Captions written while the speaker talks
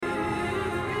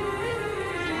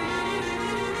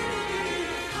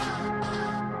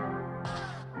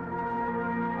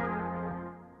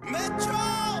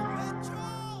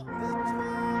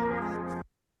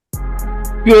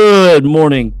Good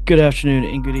morning, good afternoon,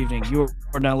 and good evening. You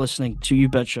are now listening to You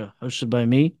Betcha, hosted by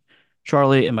me,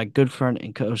 Charlie, and my good friend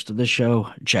and co-host of this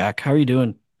show, Jack. How are you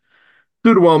doing?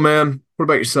 Doing well, man. What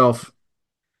about yourself?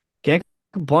 Can't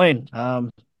complain.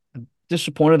 I'm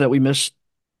disappointed that we missed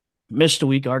a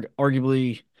week,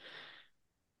 arguably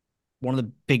one of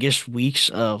the biggest weeks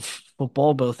of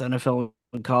football, both NFL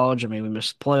and college. I mean, we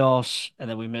missed the playoffs, and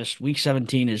then we missed week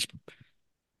 17 is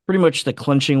pretty much the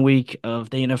clinching week of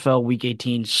the NFL. Week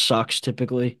 18 sucks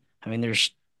typically. I mean,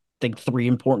 there's I think three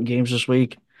important games this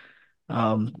week.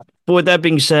 But with that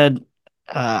being said,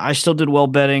 I still did well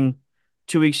betting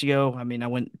 2 weeks ago. I mean, I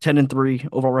went 10-3.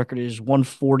 Overall record is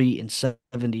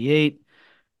 140-78.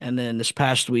 And then this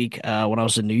past week, when I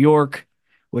was in New York,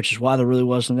 which is why there really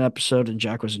wasn't an episode, and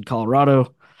Jack was in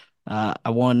Colorado, I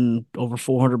won over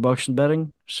 $400 in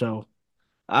betting. So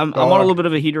I'm on a little Dog, bit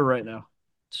of a heater right now.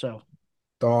 So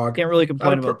dog. can't really I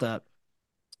had complain a pr about that.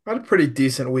 I had a pretty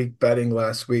decent week betting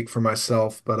last week for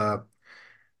myself, but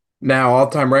now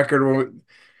all-time record.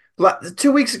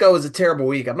 2 weeks ago was a terrible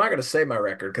week. I'm not going to say my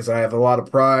record because I have a lot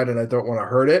of pride and I don't want to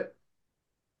hurt it,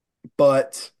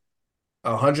 but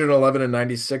 111 and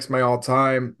 96 my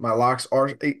all-time. My locks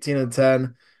are 18 and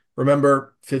 10.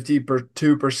 Remember,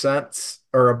 52%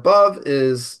 or above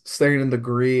is staying in the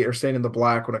green or staying in the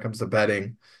black when it comes to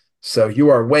betting. So you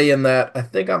are way in that. I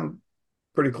think I'm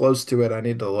pretty close to it. I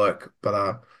need to look, but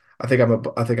I think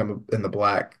I'm in the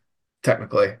black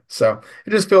technically. So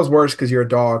it just feels worse because you're a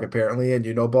dog apparently, and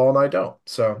you know ball and I don't.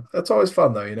 So that's always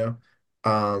fun though. You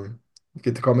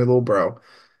get to call me little bro.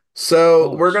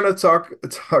 So we're Always. gonna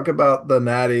talk about the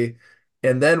Natty,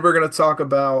 and then we're gonna talk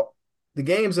about the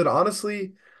games. And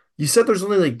honestly, you said there's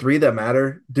only like three that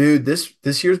matter, dude. This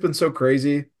year's been so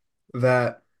crazy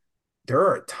that there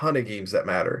are a ton of games that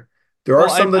matter. There are Well,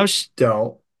 some I that was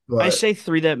don't, I but say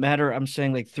three that matter. I'm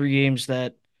saying like three games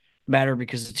that matter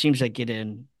because the teams that get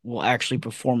in will actually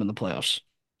perform in the playoffs.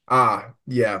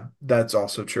 yeah, that's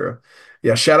also true.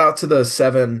 Yeah, shout out to the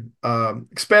seven,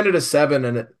 expanded to seven,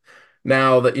 and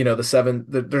now that the seven,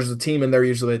 there's a team in there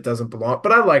usually that doesn't belong,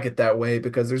 but I like it that way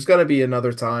because there's going to be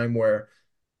another time where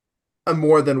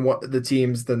more than one the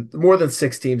teams than more than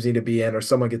six teams need to be in or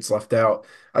someone gets left out.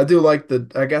 I do like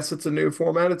I guess it's a new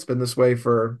format. It's been this way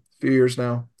for a few years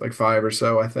now, like five or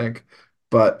so, I think.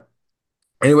 But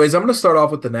anyways, I'm going to start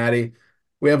off with the Natty.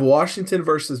 We have Washington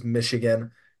versus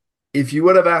Michigan. If you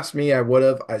would have asked me, I would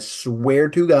have, I swear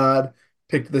to God,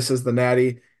 picked this as the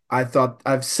Natty.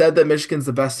 I've said that Michigan's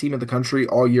the best team in the country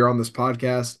all year on this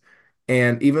podcast.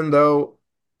 And even though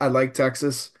I like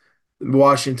Texas,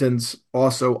 Washington's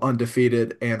also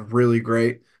undefeated and really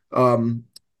great. Um,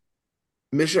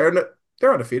 Michigan,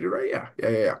 they're undefeated, right? Yeah, yeah,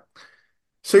 yeah, yeah.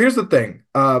 So here's the thing.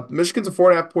 Michigan's a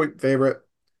 4.5 point favorite.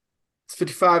 It's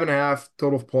 55 and a half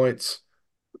total points.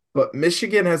 But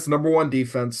Michigan has the number one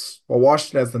defense, while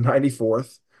Washington has the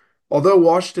 94th. Although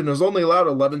Washington has only allowed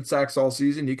 11 sacks all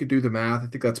season, you could do the math. I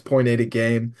think that's zero point 0.8 a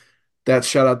game. That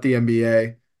shut out the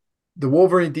NBA. The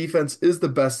Wolverine defense is the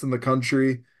best in the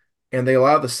country, and they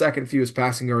allow the second fewest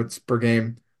passing yards per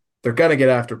game. They're going to get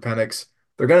after Penix.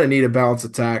 They're going to need a balanced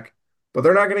attack, but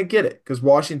they're not going to get it because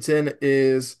Washington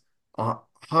is the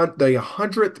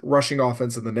 100th rushing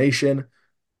offense in the nation.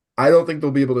 I don't think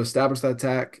they'll be able to establish that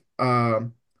attack.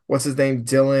 What's his name?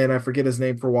 Dylan. I forget his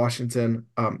name for Washington.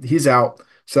 He's out,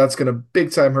 so that's going to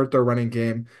big time hurt their running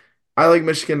game. I like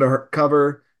Michigan to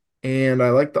cover, and I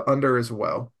like the under as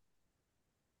well.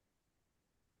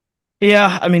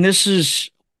 Yeah, I mean this is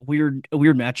a weird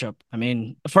matchup. I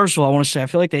mean, first of all, I want to say I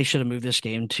feel like they should have moved this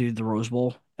game to the Rose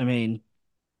Bowl. I mean,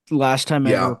 last time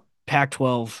Yeah. ever,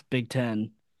 Pac-12, Big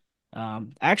Ten.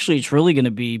 Actually, it's really going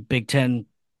to be Big Ten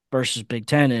versus Big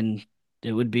Ten, and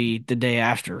it would be the day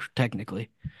after, technically.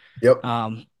 Yep.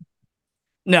 Um,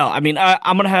 no, I mean,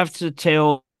 I'm going to have to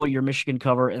tail your Michigan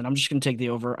cover, and I'm just going to take the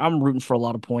over. I'm rooting for a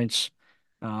lot of points.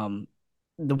 Um,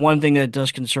 the one thing that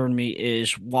does concern me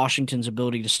is Washington's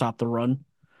ability to stop the run,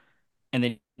 and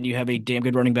then you have a damn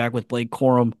good running back with Blake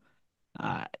Corum.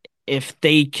 Uh, if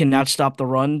they cannot stop the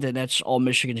run, then that's all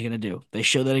Michigan's going to do. They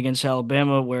showed that against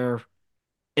Alabama, where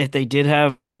if they did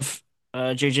have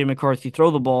JJ McCarthy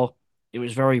throw the ball, it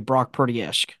was very Brock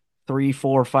Purdy-esque. 3,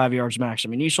 4, 5 yards max. I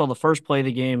mean, you saw the first play of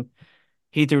the game,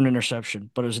 he threw an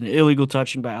interception, but it was an illegal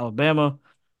touching by Alabama.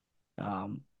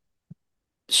 Um,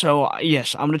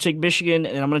 yes, I'm going to take Michigan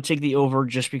and I'm going to take the over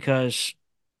just because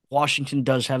Washington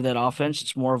does have that offense.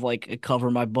 It's more of like a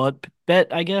cover my butt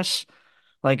bet, I guess.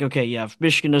 Like, okay, yeah, if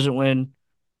Michigan doesn't win,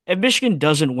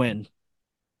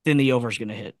 then the over is going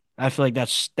to hit. I feel like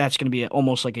that's going to be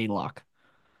almost like a lock.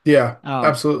 Yeah. Um,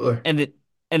 Absolutely. and then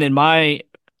and then my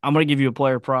I'm gonna give you a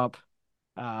player prop.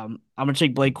 I'm gonna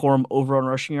take Blake Corum over on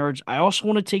rushing yards. I also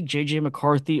want to take JJ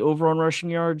McCarthy over on rushing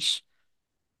yards,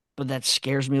 but that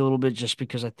scares me a little bit just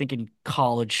because I think in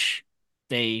college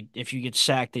if you get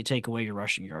sacked, they take away your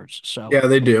rushing yards. So, Yeah,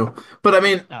 they do. But I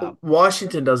mean, uh,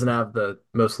 Washington doesn't have the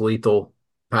most lethal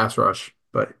pass rush.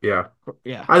 But yeah,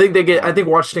 yeah, I think um,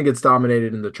 Washington gets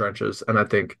dominated in the trenches, and I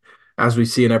think as we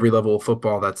see in every level of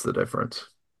football, that's the difference.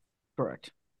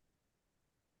 correct.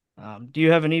 Do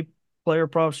you have any player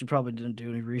props? You probably didn't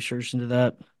do any research into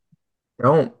that.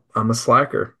 No, I'm a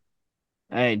slacker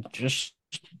Hey, just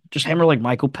hammer like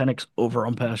Michael Penix over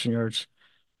on passing yards.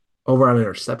 over on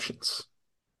interceptions.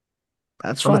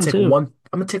 That's fine too. I'm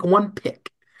gonna take one pick.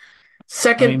 I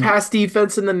Second mean, pass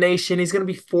defense in the nation. He's gonna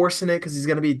be forcing it because he's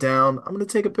gonna be down. I'm gonna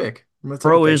take a pick. I'm gonna take a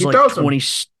bro pick. is He like throws him. 20,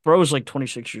 bro is like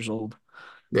 26 years old.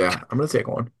 Yeah, I'm gonna take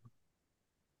one.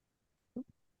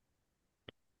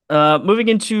 Moving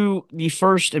into the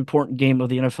first important game of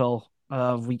the NFL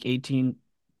of Week 18,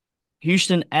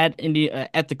 Houston at India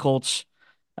at the Colts.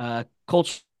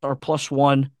 Colts are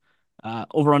 +1,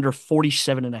 over under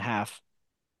 47 and a half.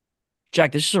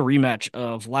 Jack, this is a rematch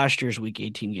of last year's Week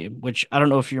 18 game, which I don't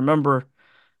know if you remember.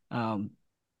 Um,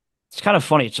 it's kind of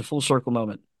funny. It's a full circle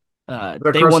moment. The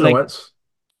They won Carson that. Wentz.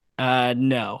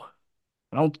 No,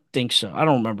 I don't think so. I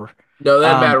don't remember. No,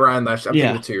 that Matt Um, Ryan last. I'm thinking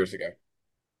yeah. of 2 years ago.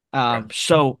 Yeah.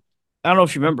 So I don't know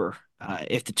if you remember.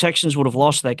 If the Texans would have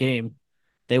lost that game,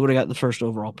 they would have got the first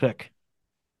overall pick,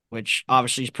 which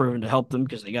obviously is proven to help them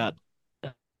because they got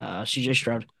CJ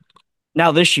Stroud.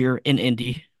 Now this year in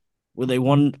Indy, where they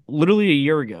won literally a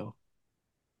year ago,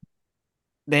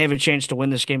 they have a chance to win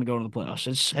this game and go into the playoffs.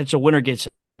 It's a winner gets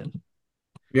it,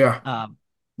 Yeah. um,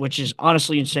 which is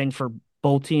honestly insane for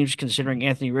both teams considering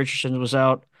Anthony Richardson was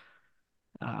out,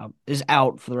 is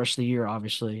out for the rest of the year.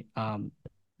 Obviously, I'm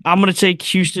going to take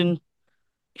Houston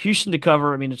to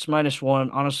cover. I mean, it's -1.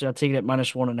 Honestly, I'll take it at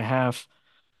 -1.5.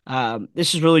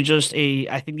 This is really just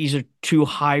I think these are two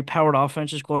high-powered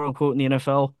offenses, quote unquote, in the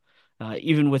NFL.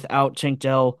 Even without Tank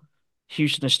Dell,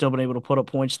 Houston has still been able to put up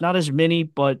points. Not as many,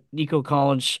 but Nico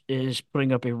Collins is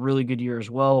putting up a really good year as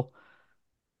well.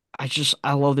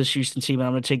 I love this Houston team, and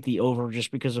I'm going to take the over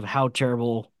just because of how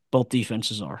terrible both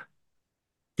defenses are.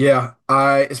 Yeah.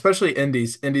 I especially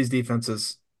Indy's defense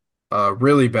is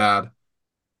really bad.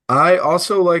 I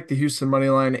also like the Houston money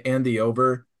line and the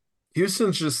over.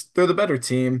 Houston's just they're the better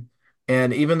team,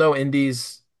 and even though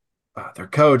Indy's their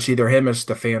coach, either him or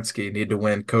Stefanski, need to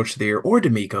win Coach of the Year or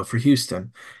D'Amico for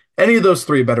Houston. Any of those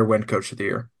three better win Coach of the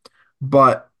Year.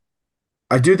 But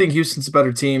I do think Houston's a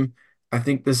better team. I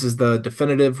think this is the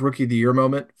definitive Rookie of the Year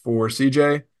moment for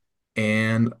CJ.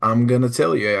 And I'm gonna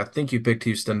tell you, I think you picked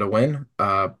Houston to win,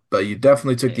 but you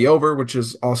definitely took the Yeah. over, which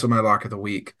is also my lock of the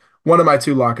week. One of my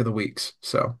two lock of the weeks.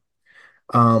 So,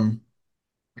 um,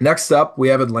 next up, we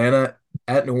have Atlanta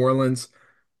at New Orleans.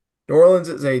 New Orleans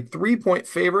is a 3-point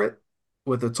favorite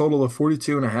with a total of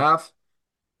 42 and a half.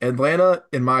 Atlanta,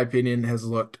 in my opinion, has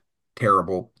looked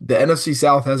terrible. The NFC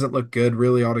South hasn't looked good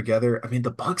really altogether. I mean,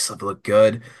 the Bucks have looked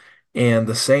good, and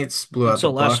the Saints blew out the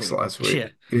Until last Bucks week. last Yeah.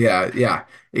 week. Yeah, yeah,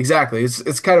 exactly.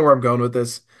 It's kind of where I'm going with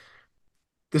this.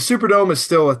 The Superdome is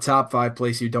still a top five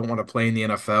place you don't want to play in the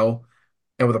NFL,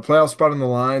 and with a playoff spot on the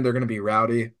line, they're going to be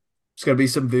rowdy. There's going to be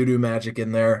some voodoo magic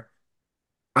in there.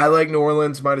 I like New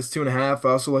Orleans -2.5.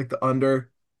 I also like the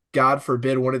under. God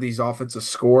forbid one of these offenses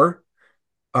score.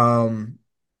 Um,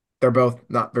 they're both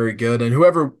not very good, and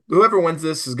whoever wins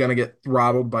this is going to get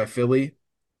throttled by Philly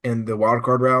in the wild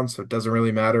card round, so it doesn't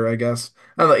really matter, I guess.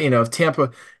 And,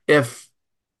 if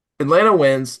Atlanta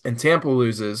wins and Tampa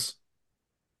loses,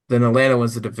 then Atlanta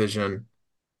wins the division,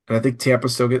 and I think Tampa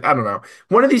still get. I don't know.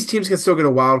 One of these teams can still get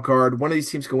a wild card. One of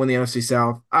these teams can win the NFC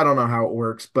South. I don't know how it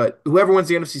works, but whoever wins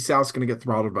the NFC South is going to get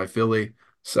throttled by Philly.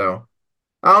 So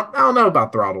I don't know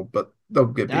about throttled, but they'll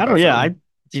get beat I by don't. Yeah, Philly.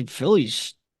 dude,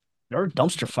 Phillies, they're a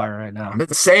dumpster fire right I've now.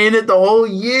 been saying it the whole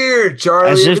year,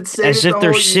 Charlie. I've been saying As it the if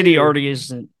their whole city year. already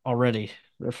isn't already.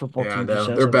 Their football Yeah, I team just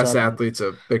know. Their hasn't best tapped in. athlete's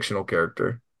a fictional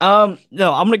character.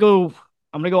 No, I'm gonna go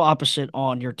opposite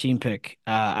on your team pick.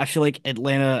 I feel like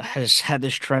Atlanta has had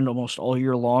this trend almost all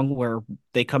year long where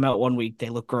they come out one week, they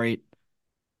look great.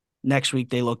 Next week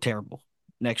they look terrible.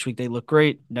 Next week they look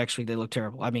great. Next week they look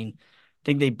terrible. I mean, I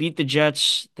think they beat the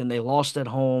Jets, then they lost at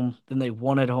home, then they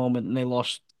won at home, and then they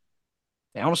lost.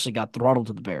 They honestly got throttled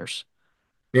to the Bears.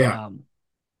 Yeah. Um,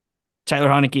 Tyler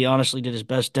Heineke honestly did his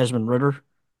best Desmond Ritter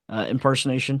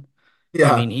impersonation. I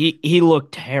Yeah. mean, he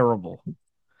looked terrible.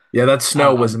 Yeah, that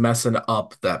snow was Um, messing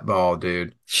up that ball,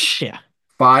 dude. yeah.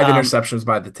 Five Um, interceptions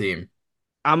by the team.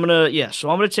 So I'm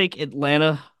gonna take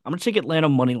Atlanta. I'm gonna take Atlanta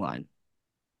money line.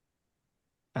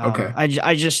 Okay.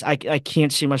 I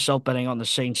can't see myself betting on the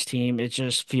Saints team. It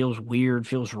just feels weird,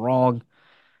 feels wrong.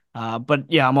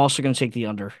 But yeah, I'm also going to take the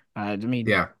under. I mean,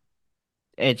 Yeah.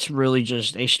 it's really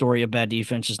just a story of bad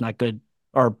defense is not good,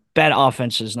 or bad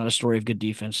offense is not a story of good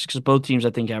defense because both teams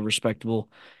I think have respectable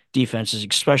defenses,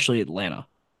 especially Atlanta.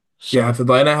 Yeah. So, If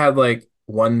Atlanta had like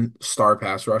one star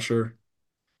pass rusher,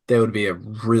 they would be a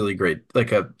really great,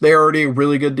 they're already a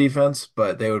really good defense,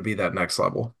 but they would be that next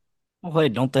level. well, hey,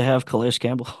 don't they have Calais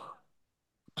Campbell?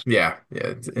 Yeah.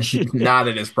 Yeah. Not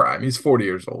in his prime. He's 40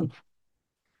 years old.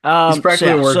 He's So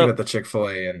practically yeah, working so at the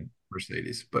Chick-fil-A and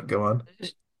Mercedes, but go on.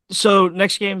 so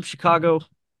next game, Chicago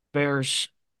Bears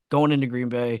going into Green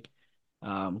Bay.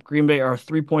 Green Bay are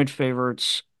 3-point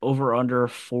favorites over under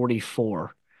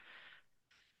 44.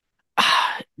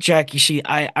 Jack, you see,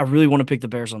 I really want to pick the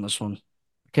Bears on this one.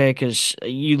 Okay, because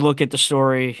you look at the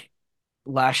story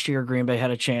last year, Green Bay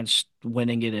had a chance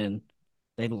winning it in.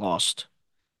 They lost.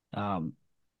 Um,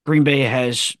 Green Bay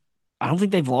has, I don't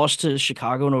think they've lost to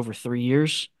Chicago in over 3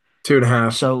 years.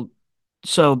 2.5. So,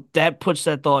 so that puts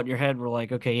that thought in your head. We're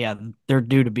like, okay, yeah, they're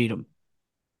due to beat them.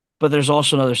 But there's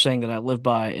also another saying that I live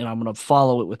by, and I'm gonna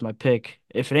follow it with my pick.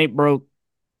 If it ain't broke,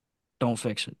 don't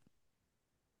fix it.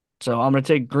 So I'm gonna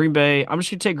take Green Bay. I'm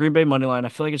just gonna take Green Bay money line. I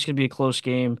feel like it's gonna be a close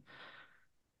game.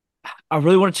 I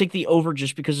really want to take the over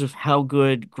just because of how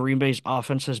good Green Bay's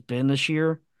offense has been this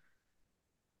year,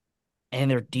 and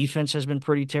their defense has been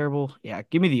pretty terrible. Yeah,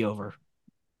 give me the over.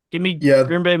 Give me Yeah.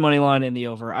 Green Bay money line and the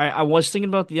over. I was thinking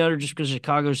about the under just because of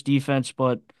Chicago's defense,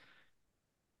 but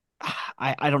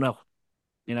I don't know.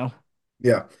 You know,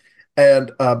 Yeah.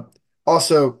 And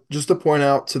also, just to point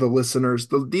out to the listeners,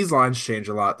 these lines change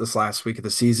a lot this last week of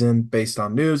the season based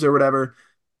on news or whatever.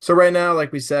 So right now,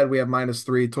 like we said, we have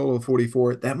 -3, total of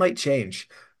 44. That might change.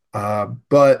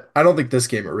 But I don't think this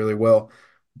game it really will.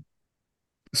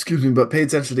 Excuse me, but pay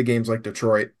attention to games like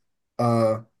Detroit.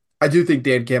 Uh, I do think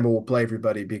Dan Campbell will play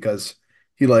everybody because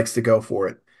he likes to go for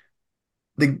it.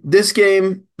 This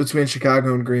game between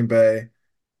Chicago and Green Bay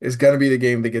is going to be the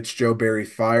game that gets Joe Barry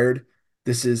fired.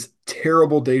 This is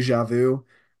terrible deja vu.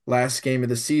 Last game of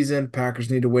the season,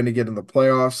 Packers need to win to get in the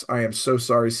playoffs. I am so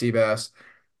sorry, Seabass.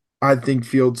 I think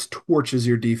Fields torches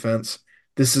your defense.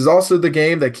 This is also the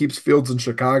game that keeps Fields in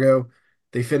Chicago.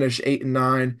 They finish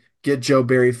 8-9, get Joe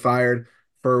Barry fired.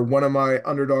 For one of my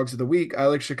underdogs of the week, I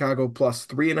like Chicago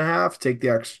 +3.5, take the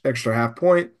extra half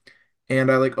point.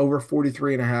 And I like over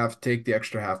 43.5, take the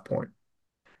extra half point.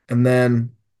 And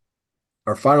then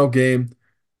our final game,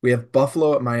 we have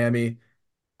Buffalo at Miami.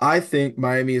 I think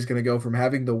Miami is going to go from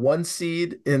having the one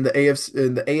seed in the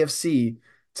AFC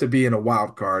to being a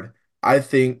wild card. I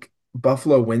think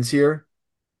Buffalo wins here,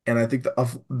 and I think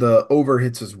the over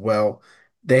hits as well.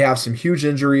 They have some huge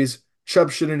injuries.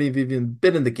 Chubb shouldn't have even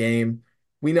been in the game.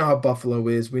 We know how Buffalo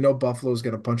is. We know Buffalo is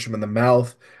going to punch him in the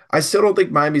mouth. I still don't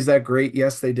think Miami's that great.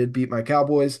 Yes, they did beat my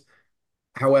Cowboys.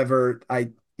 However,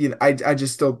 I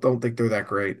just still don't think they're that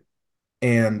great.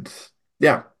 And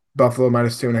yeah, Buffalo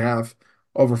 -2.5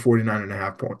 over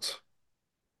 49.5 points.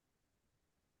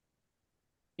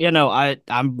 yeah, no,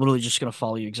 I'm literally just gonna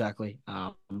follow you exactly.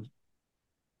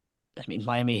 I mean,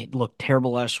 Miami looked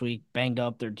terrible last week, banged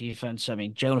up their defense. I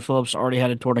mean, Jalen Phillips already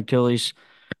had a torn Achilles.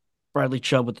 Bradley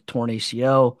Chubb with the torn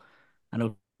ACL. I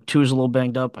know Tua's a little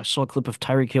banged up. I saw a clip of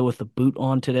Tyreek Hill with the boot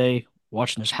on today,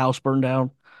 watching his house burn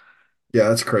down. Yeah,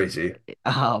 that's crazy.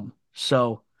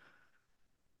 So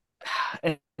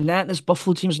and that and this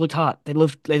Buffalo team's looked hot. They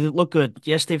look good.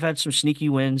 Yes, they've had some sneaky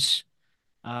wins.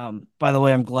 By the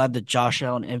way, I'm glad that Josh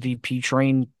Allen MVP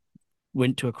train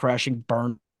went to a crashing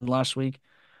burn last week.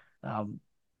 Um,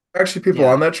 Actually, people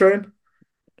on yeah, that train?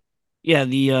 yeah.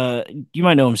 The you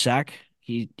might know him, Zach.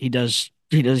 He does.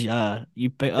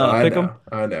 No, I Pick him. know.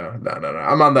 I know. No, no, no.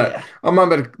 I'm on that. Yeah. I'm on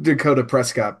the Dakota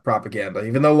Prescott propaganda.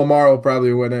 Even though Lamar will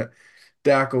probably win it,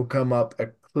 Dak will come up a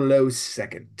close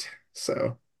second.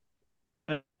 So,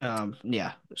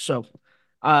 Yeah. So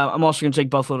I'm also going to take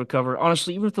Buffalo to cover.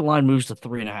 Honestly, even if the line moves to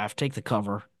 3.5, take the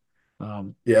cover.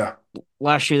 Um, yeah.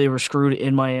 Last year they were screwed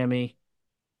in Miami.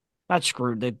 Not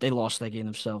screwed. They lost that game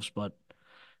themselves, but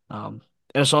um,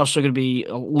 it's also going to be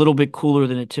a little bit cooler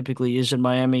than it typically is in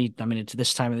Miami. I mean, it's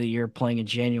this time of the year playing in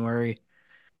January,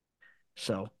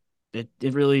 so it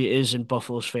really is in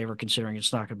Buffalo's favor considering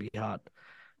it's not going to be hot.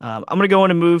 I'm going to go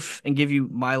in and move and give you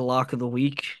my lock of the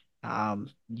week.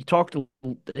 You talked a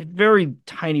very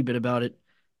tiny bit about it.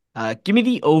 Give me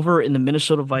the over in the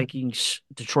Minnesota Vikings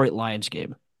Detroit Lions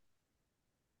game.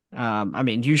 I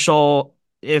mean, you saw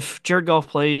if Jared Goff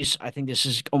plays, I think this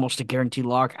is almost a guaranteed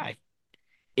lock.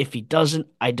 If he doesn't,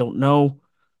 I don't know.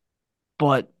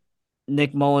 But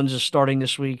Nick Mullins is starting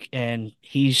this week, and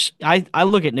I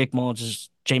look at Nick Mullins as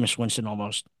Jameis Winston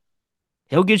almost.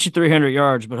 He'll get you 300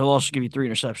 yards, but he'll also give you three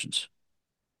interceptions.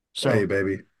 Hey, So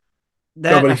baby.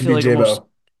 that Nobody I can feel beat like almost J-Bo.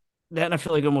 that and I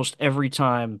feel like almost every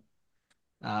time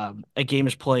a game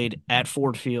is played at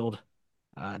Ford Field,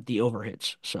 the over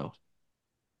hits. So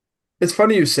It's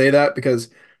funny you say that because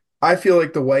I feel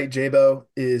like the white J-Bo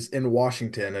is in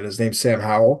Washington and his name's Sam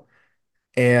Howell.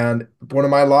 And one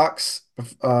of my locks,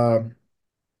 um,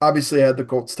 obviously I had the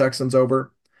Colts Texans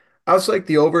over. I was like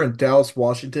the over in Dallas,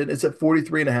 Washington. It's at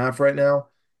 43 and a half right now.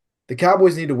 The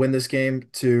Cowboys need to win this game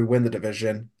to win the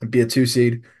division and be a two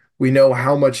seed. We know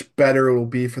how much better it will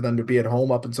be for them to be at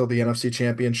home up until the NFC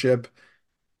Championship.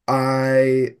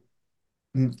 I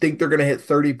think they're going to hit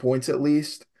 30 points at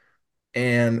least.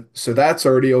 And so that's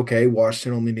already okay.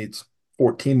 Washington only needs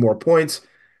 14 more points.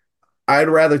 I'd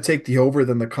rather take the over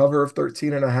than the cover of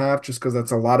 13 and a half just because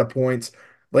that's a lot of points.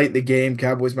 Late in the game,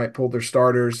 Cowboys might pull their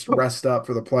starters, rest up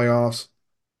for the playoffs.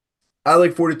 I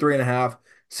like 43 and a half.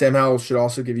 Sam Howell should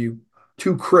also give you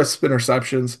two crisp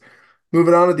interceptions.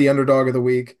 Moving on to the underdog of the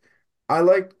week. I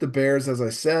like the Bears, as I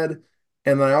said,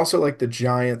 and then I also like the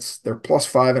Giants. They're plus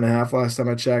 5.5 last time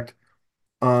I checked.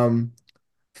 Um,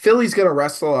 Philly's going to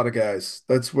rest a lot of guys.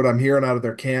 That's what I'm hearing out of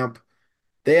their camp.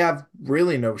 They have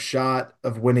really no shot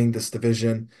of winning this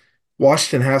division.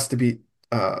 Washington has to beat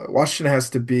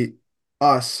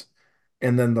us,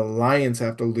 and then the Lions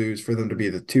have to lose for them to be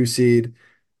the two seed.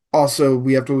 Also,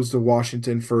 we have to lose to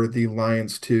Washington for the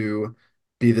Lions to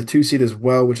be the two seed as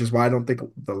well, which is why I don't think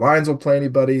the Lions will play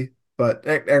anybody. But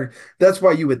that's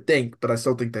why you would think, but I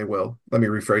still think they will. Let me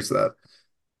rephrase that.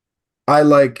 I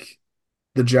like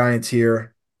the Giants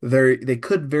here. They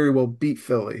could very well beat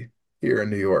Philly here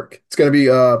in New York. It's going to be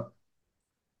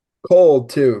cold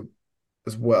too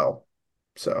as well.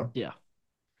 So yeah.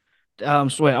 So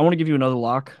wait, I want to give you another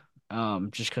lock.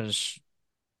 Just because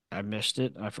I missed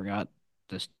it. I forgot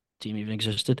this team even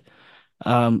existed.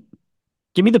 Um,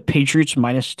 Give me the Patriots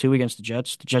 -2 against the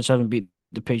Jets. The Jets haven't beat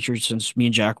the Patriots since me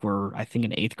and Jack were, I think,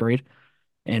 in eighth grade.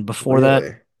 And before that,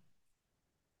 really,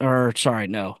 or sorry,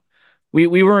 no, we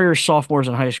were sophomores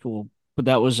in high school, but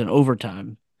that was in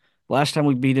overtime. Last time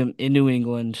we beat them in New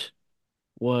England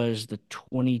was the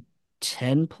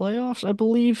 2010 playoffs, I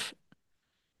believe.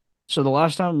 So the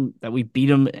last time that we beat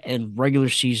them in regular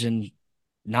season,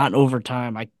 not in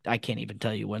overtime, I can't even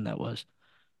tell you when that was.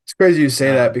 it's crazy you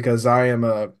say that Um, because I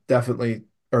am definitely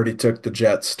already took the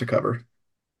Jets to cover.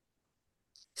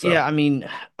 yeah, So I mean,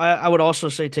 I would also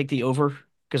say take the over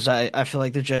because I feel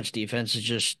like the Jets defense is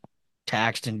just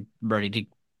taxed and ready to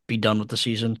be done with the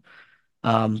season.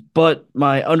 But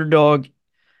my underdog,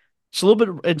 it's a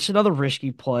little bit, it's another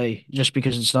risky play just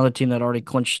because it's another team that already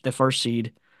clinched the first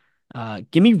seed.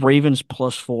 Give me Ravens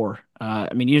 +4.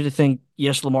 I mean, you have to think,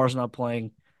 yes, Lamar's not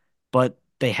playing, but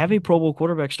they have a Pro Bowl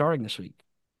quarterback starting this week.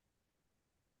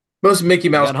 most Mickey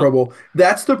They Mouse got Pro Bowl.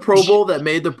 That's the Pro Bowl that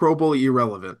made the Pro Bowl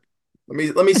irrelevant.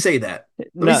 Let me say that.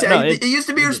 Let me no, say no, it used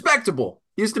to be it did. respectable.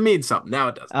 It used to mean something. Now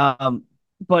it doesn't. Um,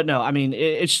 but no, I mean,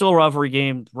 it's still a rivalry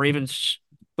game. The Ravens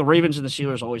and the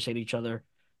Steelers always hate each other.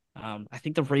 I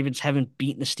think the Ravens haven't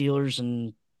beaten the Steelers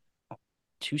in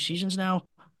 2 seasons now,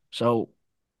 so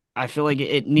I feel like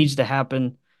it needs to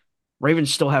happen.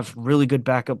 Ravens still have really good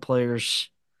backup players.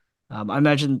 I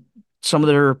imagine some of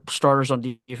their starters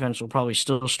on defense will probably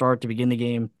still start to begin the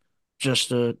game, just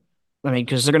to, I mean,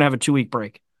 because they're gonna have a 2 week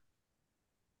break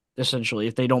essentially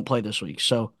if they don't play this week.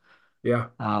 So. Yeah.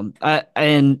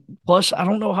 And plus, I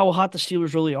don't know how hot the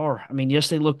Steelers really are. I mean, yes,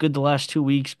 they look good the last 2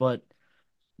 weeks, but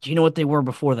do you know what they were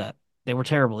before that? They were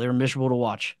terrible. They were miserable to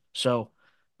watch. So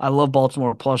I love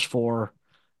Baltimore +4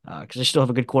 because they still have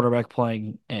a good quarterback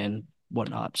playing and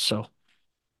whatnot. So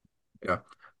Yeah.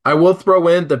 I will throw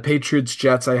in the Patriots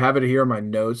Jets. I have it here in my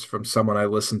notes from someone I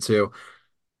listened to.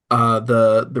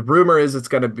 The rumor is it's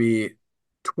going to be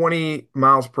 20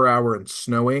 miles per hour and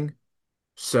snowing.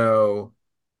 So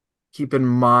keep in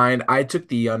mind, I took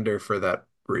the under for that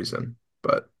reason,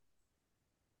 but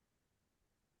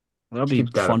that'll be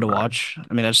keep that fun in to mind. watch.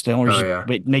 I mean, that's the only Oh reason yeah.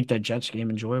 make that Jets game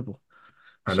enjoyable.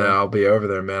 I know So I'll be over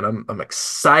there, man. I'm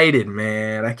excited,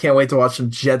 man. I can't wait to watch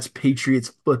some Jets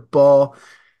Patriots football.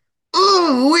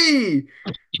 Ooh wee!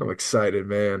 I'm excited,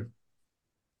 man.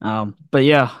 But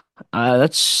yeah,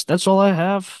 that's all I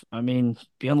have. I mean,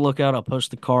 be on the lookout. I'll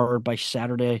post the card by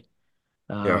Saturday.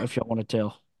 Yeah. If y'all want to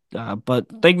tell. But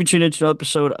thank you for tuning into an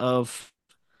episode of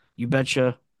You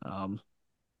Betcha. Don't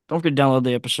forget to download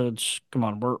the episodes. Come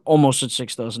on, we're almost at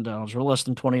 6,000 downloads. We're less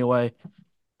than 20 away.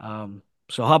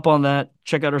 So hop on that.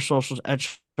 Check out our socials at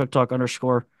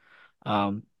 @Talk_.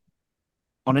 Um,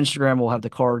 on Instagram, we'll have the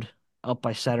card up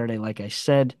by Saturday, like I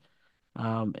said.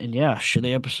 And yeah, share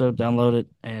the episode, download it,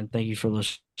 and thank you for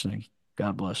listening.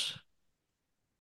 God bless.